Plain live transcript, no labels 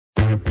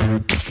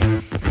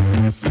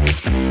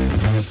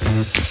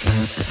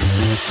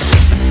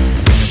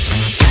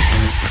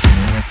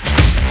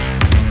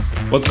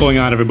What's going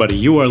on, everybody?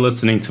 You are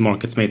listening to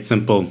Markets Made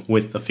Simple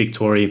with Afik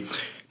Tori.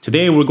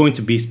 Today, we're going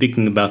to be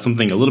speaking about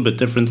something a little bit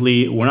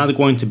differently. We're not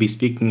going to be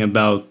speaking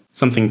about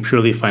something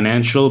purely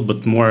financial,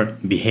 but more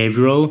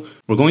behavioral.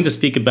 We're going to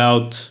speak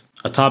about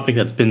a topic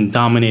that's been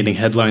dominating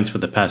headlines for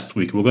the past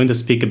week. We're going to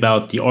speak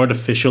about the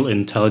artificial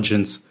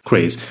intelligence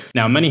craze.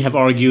 Now, many have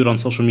argued on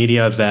social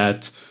media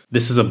that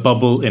this is a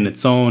bubble in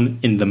its own,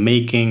 in the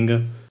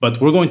making, but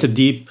we're going to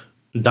deep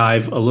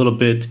dive a little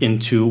bit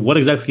into what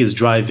exactly is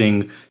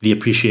driving the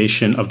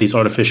appreciation of these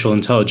artificial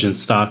intelligence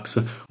stocks,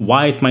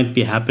 why it might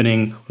be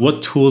happening,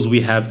 what tools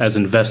we have as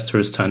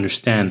investors to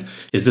understand.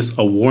 Is this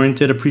a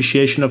warranted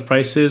appreciation of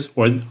prices,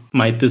 or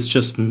might this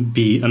just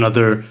be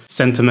another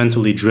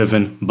sentimentally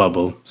driven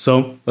bubble?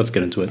 So let's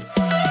get into it.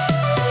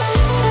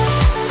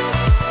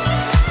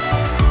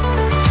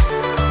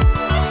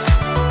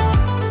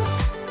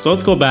 So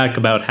let's go back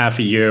about half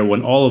a year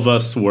when all of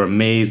us were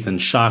amazed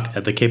and shocked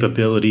at the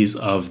capabilities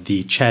of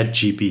the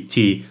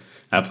ChatGPT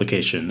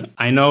application.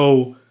 I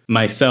know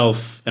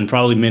myself and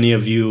probably many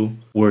of you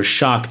were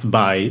shocked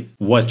by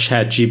what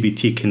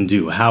ChatGPT can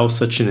do, how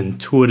such an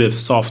intuitive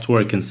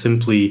software can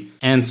simply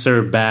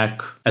answer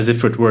back as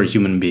if it were a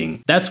human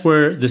being. That's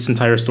where this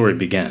entire story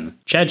began.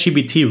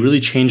 ChatGPT really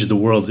changed the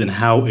world in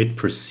how it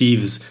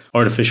perceives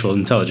artificial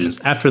intelligence.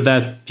 After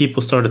that,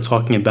 people started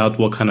talking about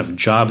what kind of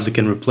jobs it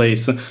can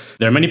replace.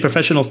 There are many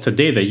professionals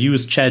today that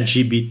use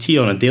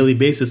ChatGPT on a daily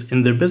basis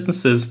in their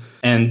businesses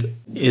and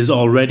is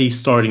already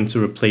starting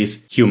to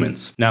replace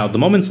humans. Now, the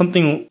moment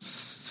something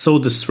so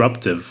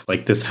disruptive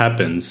like this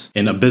happens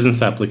in a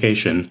business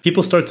application,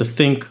 people start to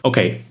think,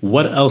 okay,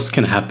 what else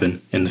can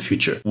happen in the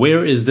future?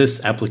 Where is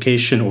this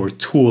application or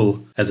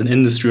tool as an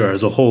industry or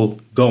as a whole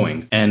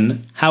going?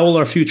 And how will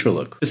our future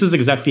look? This is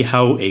exactly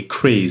how a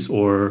craze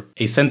or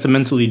a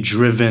sentimentally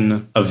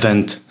driven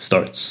event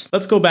starts.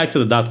 Let's go back to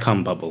the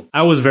dot-com bubble.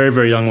 I was very,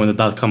 very young when the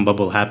dot-com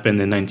bubble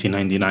happened in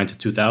 1999 to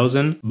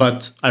 2000,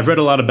 but I've read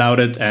a lot about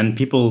it and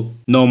people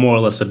know more or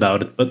less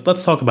about it, but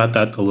let's talk about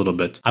that a little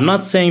bit. I'm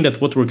not saying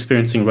that what we're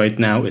experiencing right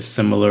now is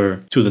similar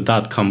to the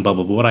dot-com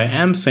bubble, but what I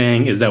am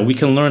saying is that we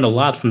can learn a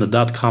lot from the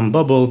dot-com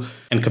bubble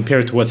and compare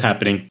it to what's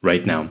happening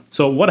right now.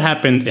 So what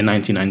happened in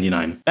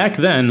 1999? Back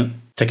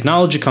then,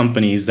 technology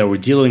companies that were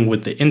dealing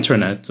with the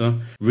internet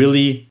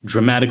really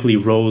dramatically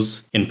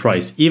rose in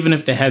price. Even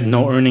if they had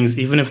no earnings,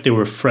 even if they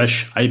were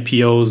fresh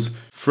IPOs,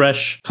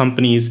 fresh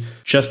companies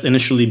just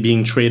initially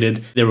being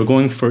traded, they were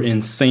going for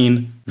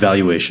insane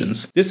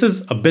valuations. This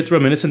is a bit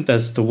reminiscent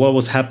as to what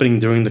was happening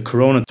during the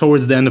corona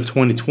towards the end of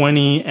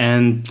 2020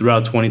 and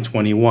throughout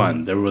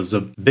 2021. There was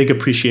a big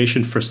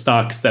appreciation for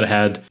stocks that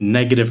had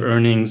negative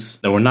earnings,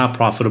 that were not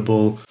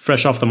profitable,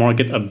 fresh off the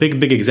market. A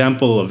big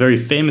example, a very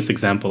famous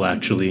example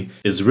actually,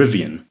 is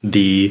Rivian,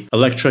 the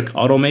electric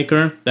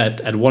automaker that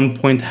at one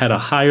point had a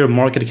higher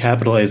market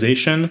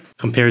capitalization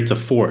compared to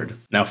Ford.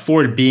 Now,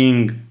 Ford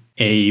being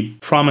a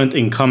prominent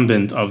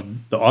incumbent of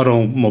the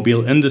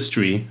automobile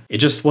industry, it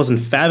just wasn't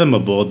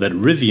fathomable that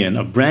Rivian,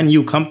 a brand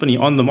new company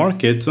on the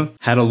market,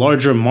 had a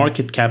larger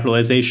market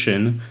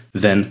capitalization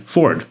than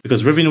Ford.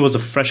 Because Rivian was a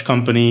fresh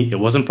company, it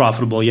wasn't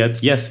profitable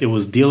yet. Yes, it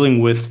was dealing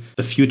with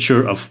the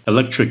future of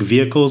electric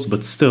vehicles,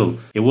 but still,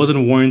 it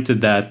wasn't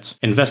warranted that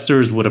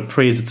investors would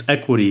appraise its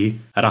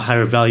equity at a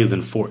higher value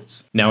than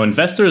Ford's. Now,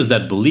 investors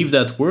that believe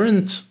that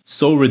weren't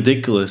so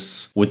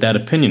ridiculous with that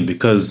opinion,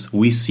 because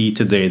we see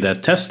today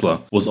that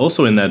Tesla was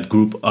also in that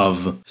group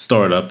of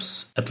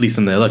startups, at least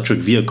in the electric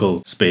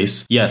vehicle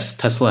space. Yes,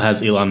 Tesla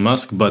has Elon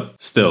Musk, but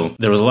still,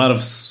 there was a lot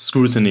of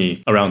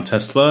scrutiny around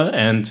Tesla,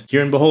 and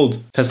here and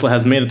behold, Tesla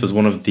has made it as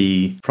one of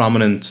the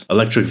prominent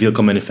electric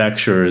vehicle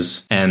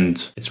manufacturers,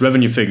 and its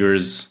revenue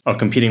figures are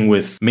competing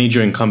with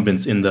major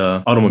incumbents in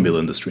the automobile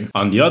industry.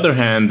 On the other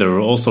hand, there were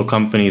also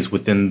companies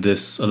within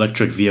this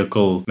electric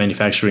vehicle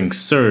manufacturing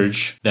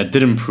surge that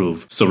didn't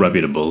prove so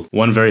reputable.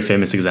 One very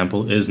famous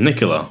example is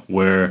Nikola,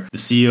 where the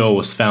CEO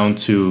was found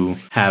to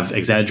have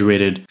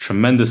exaggerated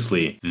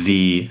tremendously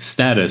the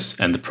status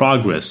and the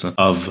progress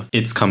of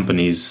its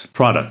company's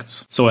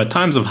products. So at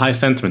times of high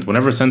sentiment,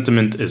 whenever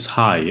sentiment is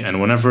high and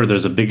whenever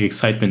there's a big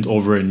excitement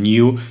over a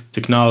new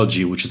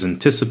technology which is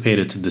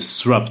anticipated to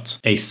disrupt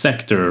a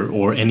sector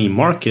or any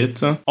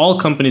market, all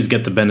companies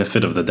get the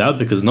benefit of the doubt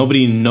because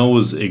nobody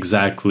knows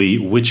exactly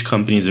which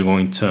companies are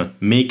going to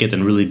make it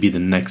and really be the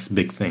next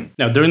big thing.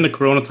 Now, during the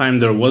corona time,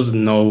 there was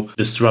no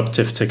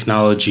disruptive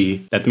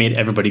technology that made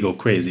everybody go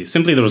crazy.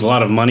 Simply, there was a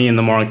lot of money in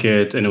the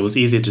market and it was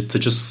easy to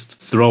just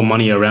throw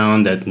money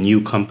around at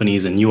new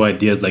companies and new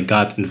ideas that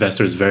got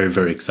investors very,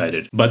 very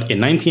excited. But in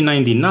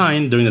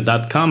 1999, during the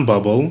dot-com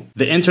bubble,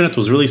 the internet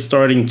was really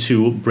starting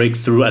to break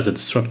through as a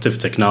disruptive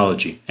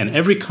technology. And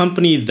every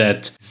company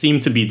that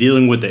seemed to be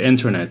dealing with the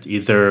internet,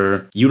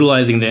 either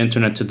utilizing the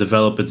internet to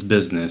develop its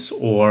business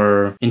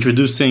or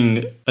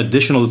introducing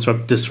additional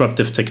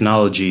disruptive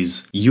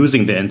technologies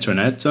using the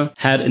internet,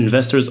 had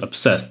investors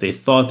obsessed. They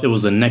thought it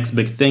was the next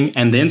big thing,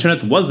 and the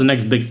internet was the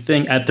next big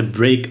thing at the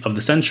break of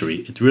the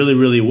century. It really,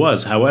 really was.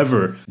 was.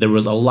 However, there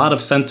was a lot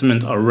of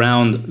sentiment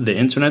around the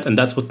internet, and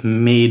that's what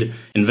made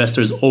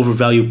investors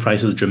overvalue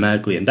prices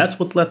dramatically. And that's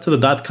what led to the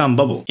dot-com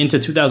bubble. Into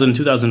 2000,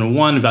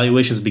 2001,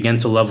 valuations began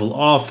to level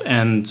off.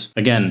 And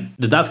again,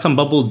 the dot-com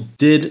bubble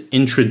did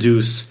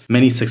introduce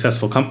many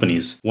successful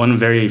companies. One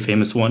very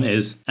famous one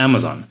is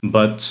Amazon.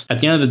 But at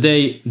the end of the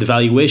day, the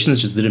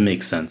valuations just didn't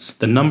make sense.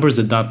 The numbers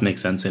did not make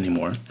sense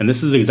anymore. And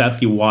this is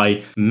exactly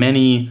why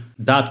many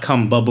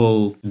dot-com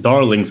bubble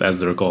darlings, as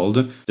they're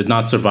called, did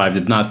not survive,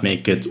 did not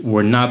make it,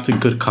 were not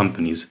good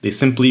companies. They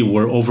simply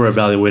were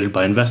over-evaluated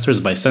by investors,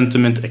 by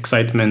sentiment,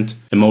 excitement,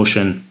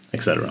 emotion,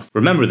 etc.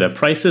 Remember that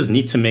prices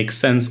need to make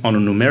sense on a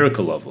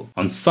numerical level,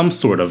 on some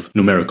sort of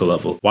numerical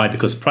level. Why?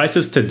 Because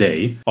prices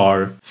today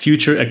are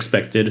future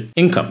expected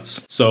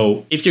incomes.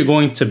 So if you're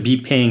going to be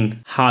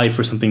paying high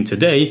for something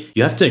today,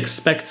 you have to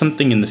expect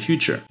something in the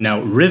future. Now,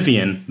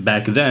 Rivian,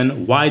 back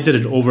then, why did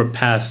it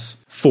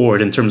overpass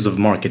Ford in terms of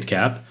market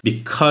cap?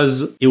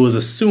 Because it was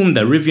assumed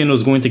that Rivian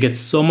was going to get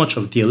so much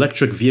of the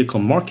electric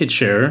vehicle market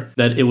share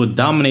that it would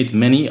dominate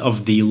many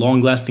of the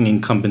long-lasting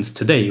incumbents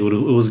today. It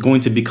was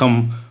going to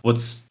become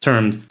what's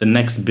termed the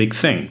next big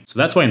thing. So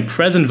that's why in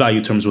present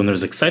value terms, when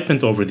there's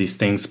excitement over these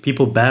things,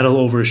 people battle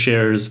over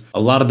shares,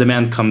 a lot of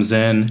demand comes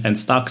in, and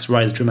stocks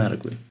rise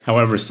dramatically.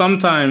 However,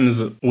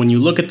 sometimes when you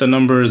look at the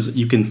numbers,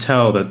 you can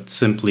tell that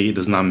simply it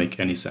does not make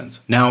any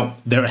sense. Now,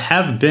 there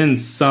have been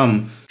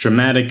some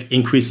dramatic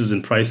increases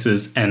in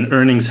prices and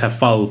earnings have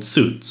followed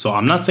suit. So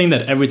I'm not saying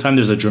that every time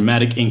there's a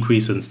dramatic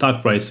increase in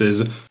stock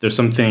prices, there's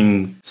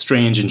something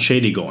strange and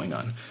shady going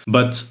on.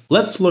 But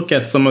let's look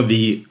at some of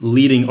the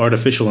leading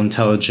artificial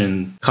intelligence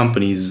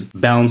companies'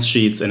 balance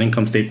sheets and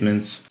income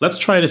statements. Let's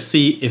try to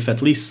see if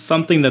at least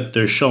something that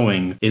they're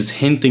showing is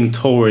hinting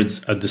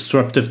towards a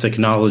disruptive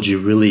technology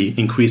really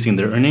increasing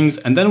their earnings.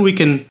 And then we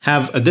can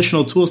have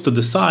additional tools to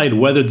decide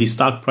whether these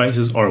stock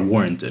prices are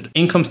warranted.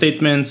 Income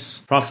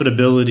statements,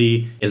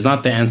 profitability is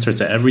not the answer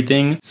to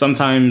everything.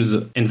 Sometimes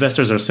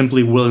investors are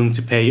simply willing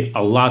to pay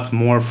a lot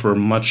more for a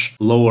much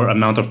lower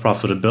amount of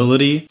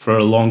profitability for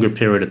a longer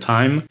period of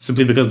time,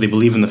 simply because they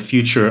believe in the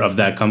future of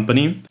that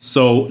company.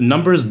 So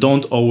numbers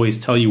don't always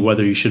tell you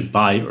whether you should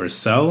buy or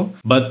sell,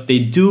 but they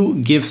do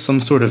give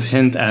some sort of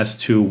hint as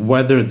to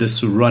whether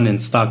this run in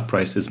stock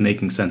price is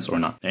making sense or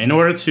not. In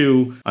order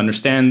to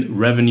understand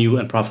revenue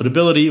and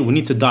profitability, we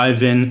need to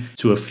dive in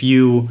to a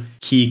few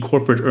key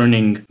corporate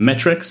earning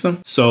metrics.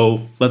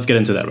 So let's get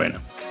into that right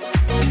now.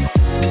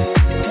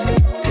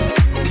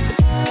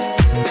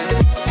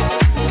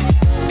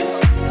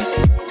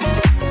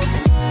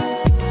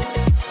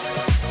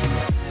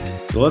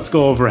 So let's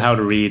go over how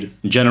to read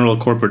general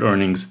corporate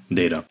earnings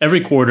data. Every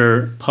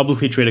quarter,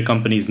 publicly traded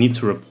companies need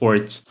to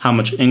report how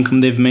much income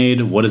they've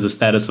made, what is the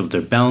status of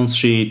their balance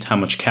sheet, how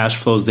much cash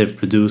flows they've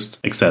produced,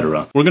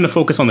 etc. We're going to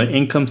focus on the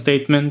income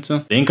statement.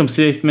 The income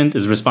statement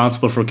is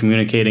responsible for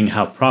communicating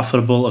how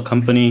profitable a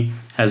company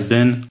has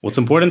been. What's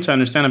important to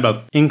understand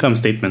about income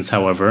statements,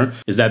 however,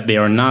 is that they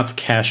are not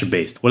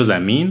cash-based. What does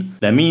that mean?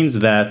 That means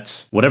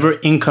that whatever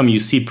income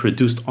you see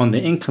produced on the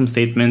income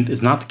statement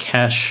is not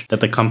cash that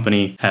the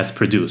company has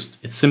produced.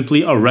 It's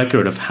simply a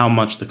record of how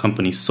much the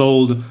company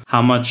sold,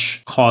 how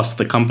much cost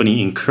the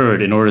company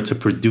incurred in order to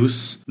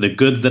produce the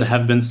goods that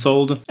have been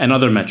sold, and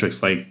other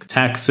metrics like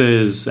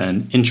taxes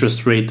and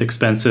interest rate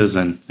expenses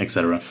and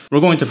etc. We're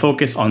going to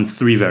focus on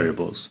three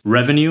variables: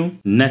 revenue,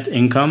 net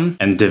income,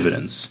 and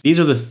dividends. These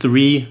are the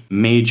three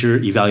major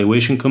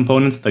evaluation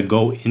components that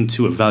go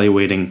into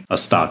evaluating a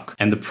stock,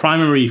 and the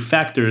primary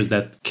factors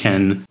that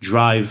can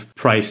drive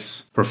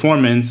price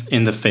performance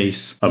in the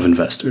face of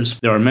investors.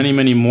 There are many,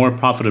 many more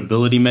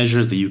profitability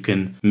measures that you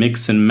can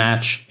mix and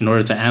match in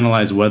order to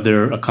analyze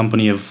whether a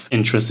company of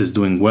interest is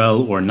doing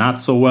well or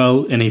not so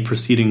well in a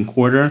preceding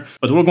quarter.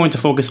 But we're going to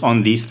focus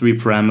on these three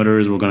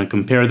parameters. We're going to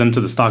compare them to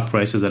the stock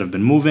prices that have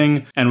been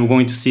moving, and we're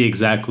going to see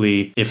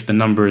exactly if the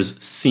numbers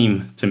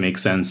seem to make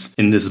sense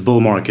in this bull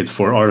market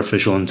for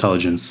artificial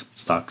intelligence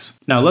stocks.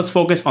 Now let's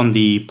focus on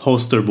the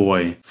poster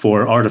boy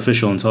for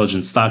artificial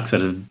intelligence stocks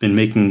that have been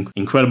making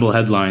incredible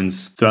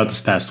headlines throughout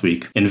this past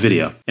week: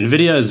 NVIDIA.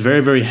 NVIDIA is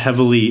very, very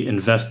heavily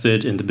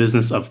invested in the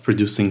business of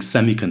producing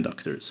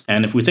semiconductors.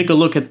 And if we take a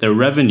look at their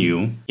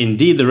revenue,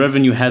 indeed the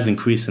revenue has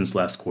increased since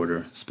last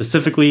quarter.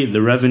 Specifically,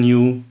 the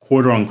revenue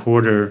quarter on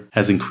quarter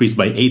has increased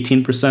by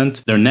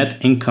 18%. Their net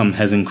income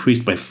has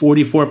increased by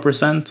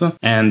 44%.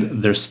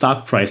 And their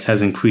stock price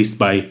has increased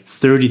by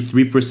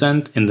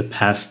 33% in the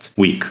past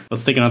week.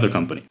 Let's take another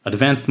company,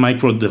 Advanced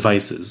Micro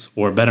Devices,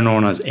 or better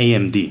known as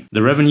AMD.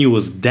 The revenue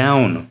was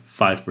down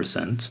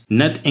 5%.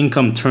 Net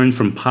income turned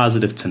from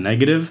positive to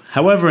negative.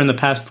 However, in the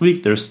past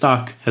week, their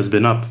stock has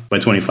been up by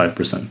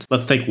 25%.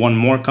 Let's take one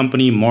more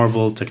company,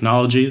 Marvell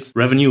Technologies.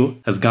 Revenue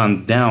has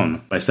gone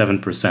down by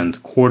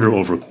 7% quarter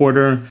over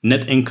quarter.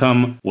 Net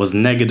income was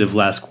negative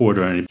last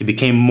quarter and it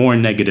became more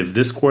negative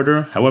this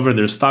quarter. However,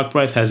 their stock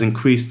price has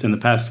increased in the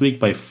past week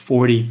by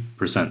 40%.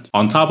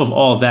 On top of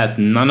all that,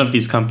 none of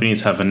these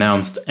companies have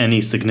announced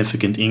any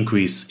significant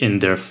increase in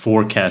their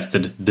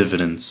forecasted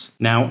dividends.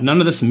 Now, none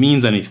of this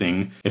means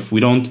anything if if we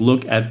don't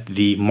look at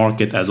the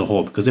market as a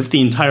whole. Because if the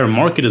entire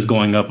market is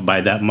going up by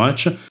that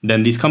much,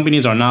 then these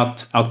companies are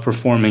not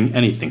outperforming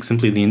anything.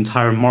 Simply the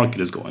entire market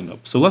is going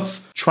up. So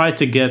let's try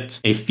to get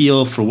a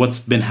feel for what's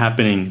been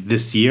happening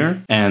this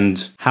year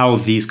and how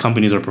these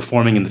companies are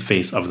performing in the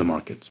face of the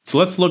market. So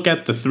let's look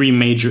at the three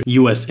major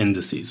US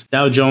indices: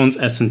 Dow Jones,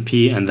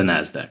 S&P, and the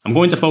NASDAQ. I'm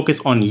going to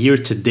focus on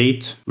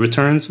year-to-date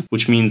returns,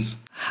 which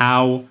means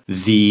how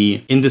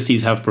the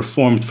indices have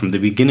performed from the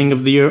beginning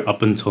of the year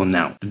up until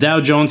now. The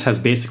Dow Jones has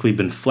basically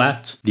been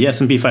flat. The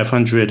S&P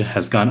 500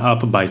 has gone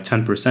up by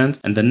 10%,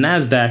 and the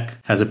NASDAQ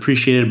has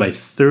appreciated by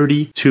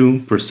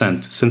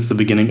 32% since the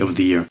beginning of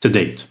the year to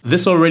date.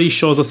 This already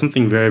shows us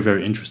something very,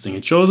 very interesting.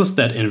 It shows us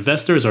that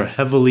investors are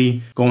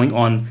heavily going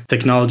on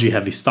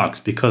technology-heavy stocks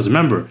because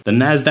remember, the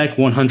NASDAQ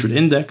 100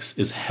 index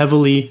is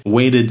heavily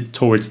weighted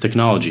towards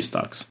technology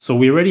stocks. So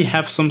we already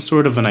have some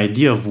sort of an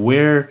idea of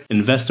where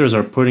investors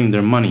are putting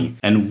their money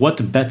and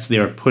what bets they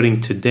are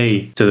putting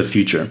today to the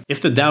future. If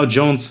the Dow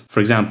Jones, for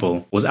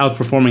example, was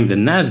outperforming the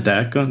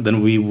NASDAQ, then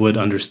we would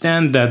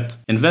understand that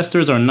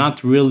investors are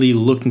not really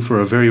looking for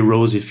a very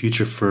rosy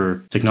future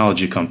for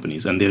technology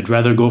companies, and they'd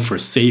rather go for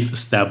safe,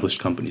 established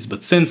companies.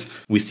 But since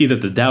we see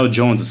that the Dow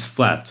Jones is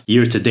flat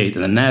year to date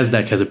and the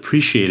NASDAQ has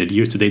appreciated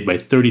year to date by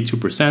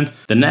 32%,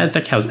 the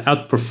NASDAQ has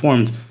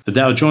outperformed the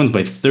Dow Jones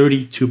by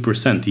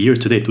 32% year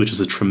to date, which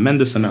is a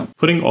tremendous amount.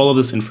 Putting all of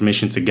this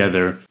information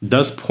together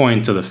does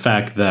point to the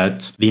fact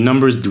that the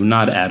numbers do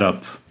not add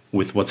up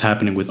with what's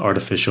happening with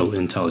artificial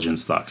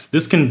intelligence stocks.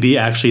 This can be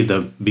actually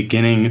the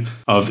beginning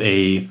of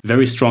a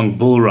very strong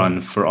bull run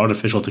for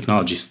artificial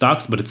technology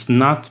stocks, but it's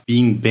not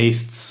being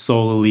based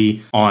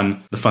solely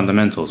on the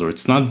fundamentals, or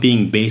it's not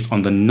being based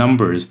on the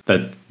numbers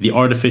that the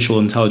artificial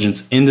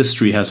intelligence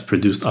industry has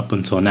produced up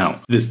until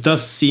now. This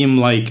does seem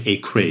like a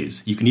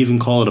craze. You can even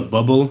call it a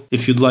bubble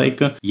if you'd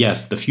like.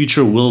 Yes, the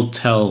future will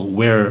tell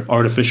where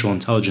artificial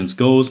intelligence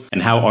goes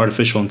and how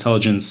artificial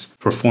intelligence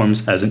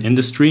performs as an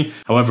industry.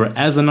 However,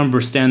 as the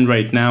numbers stand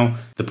right now,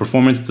 the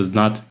performance does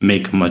not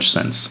make much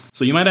sense.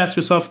 So you might ask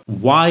yourself,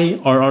 why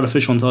are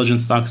artificial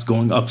intelligence stocks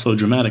going up so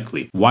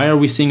dramatically? Why are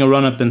we seeing a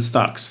run up in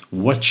stocks?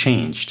 What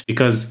changed?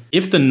 Because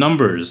if the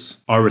numbers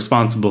are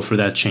responsible for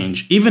that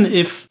change, even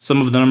if some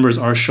of the numbers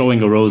are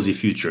showing a rosy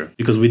future,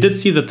 because we did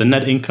see that the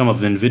net income of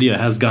Nvidia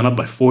has gone up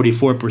by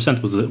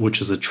 44%, which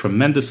is a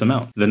tremendous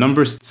amount. The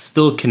numbers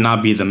still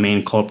cannot be the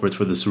main culprit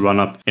for this run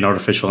up in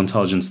artificial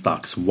intelligence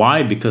stocks.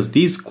 Why? Because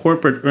these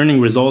corporate earning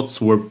results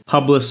were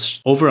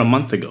published over a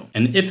month ago.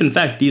 And if in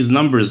fact these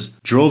numbers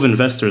drove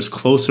investors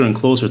closer and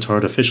closer to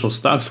artificial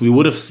stocks, we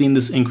would have seen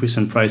this increase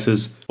in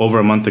prices over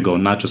a month ago,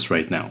 not just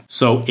right now.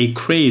 So a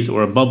craze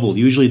or a bubble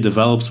usually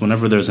develops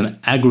whenever there's an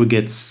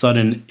aggregate,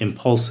 sudden,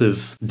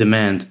 impulsive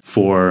demand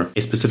for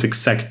a specific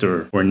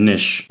sector or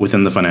niche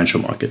within the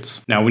financial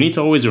markets. Now, we need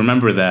to always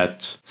remember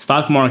that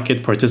stock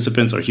market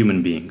participants are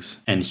human beings,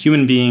 and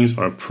human beings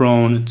are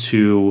prone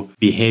to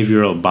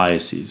behavioral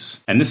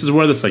biases. And this is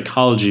where the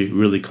psychology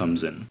really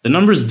comes in. The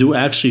numbers do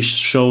actually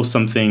show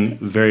something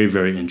very,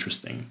 very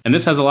interesting. And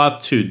this has a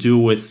lot to do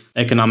with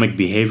economic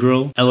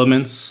behavioral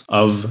elements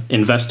of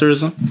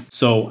investors.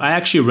 So I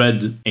actually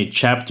read a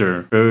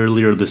chapter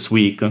earlier this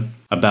week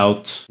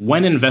about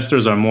when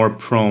investors are more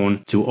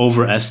prone to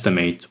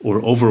overestimate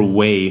or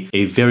overweigh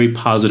a very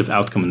positive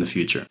outcome in the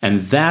future.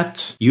 And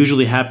that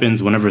usually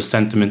happens whenever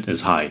sentiment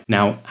is high.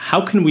 Now,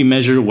 how can we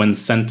measure when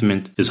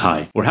sentiment is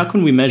high? Or how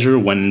can we measure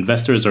when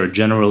investors are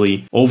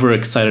generally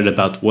overexcited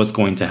about what's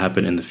going to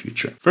happen in the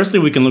future? Firstly,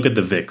 we can look at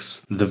the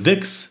VIX. The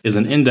VIX is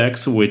an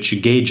index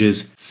which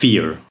gauges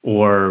fear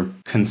or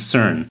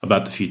concern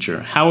about the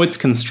future. How it's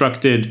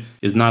constructed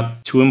is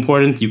not too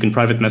important. You can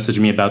private message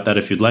me about that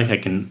if you'd like. I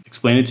can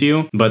explain it to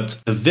you. But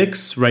the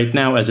VIX right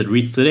now, as it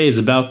reads today, is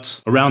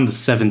about around the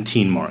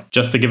 17 mark.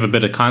 Just to give a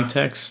bit of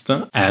context,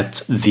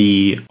 at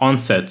the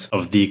onset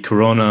of the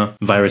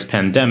coronavirus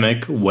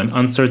pandemic, when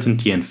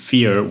uncertainty and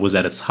fear was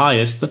at its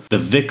highest, the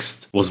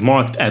VIX was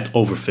marked at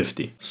over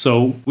 50.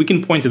 So we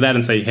can point to that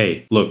and say,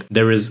 hey, look,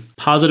 there is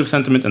positive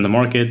sentiment in the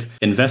market.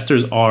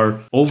 Investors are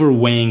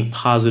overweighing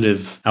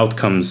positive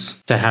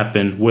outcomes to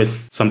happen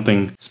with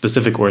something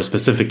specific or a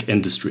specific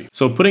industry.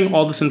 So putting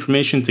all this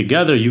information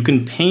together, you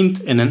can paint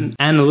an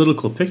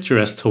analytical picture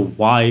as to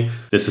why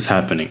this is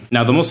happening.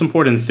 Now, the most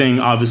important thing,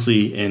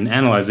 obviously, in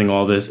analyzing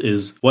all this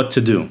is what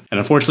to do. And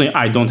unfortunately,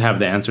 I don't have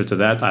the answer to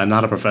that. I'm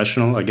not a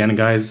professional. Again,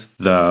 guys,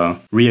 the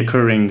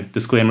reoccurring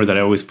disclaimer that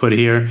I always put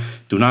here,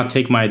 do not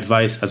take my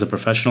advice as a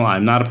professional.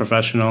 I'm not a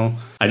professional.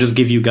 I just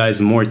give you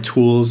guys more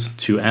tools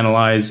to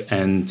analyze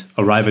and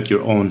arrive at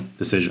your own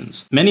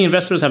decisions. Many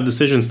investors have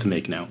decisions to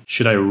make now.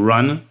 Should I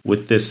run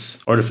with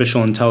this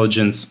artificial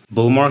intelligence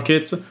bull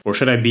market, or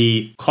should I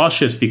be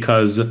cautious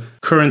because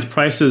current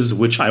prices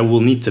which I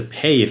will need to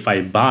pay if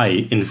I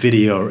buy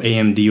Nvidia or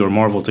AMD or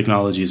Marvel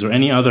Technologies or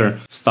any other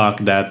stock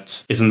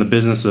that is in the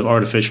business of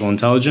artificial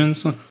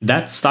intelligence,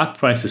 that stock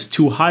price is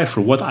too high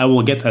for what I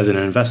will get as an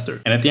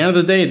investor. And at the end of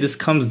the day, this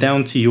comes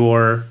down to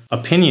your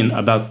opinion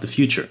about the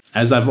future.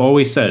 As I've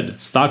always said,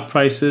 stock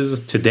prices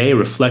today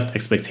reflect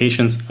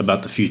expectations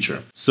about the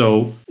future.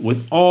 So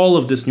with all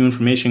of this new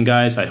information,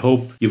 guys, I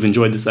hope you've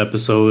enjoyed this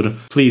episode.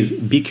 Please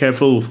be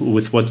careful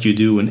with what you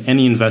do in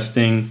any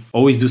investing.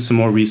 Always do some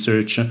more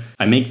research.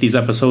 I make these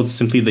episodes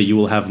simply that you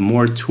will have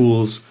more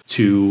tools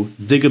to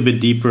dig a bit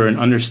deeper and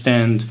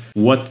understand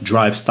what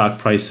drives stock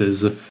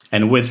prices.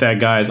 And with that,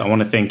 guys, I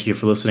want to thank you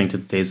for listening to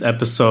today's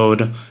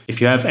episode.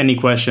 If you have any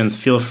questions,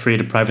 feel free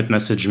to private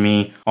message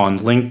me on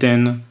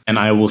LinkedIn, and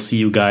I will see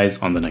you guys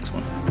on the next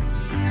one.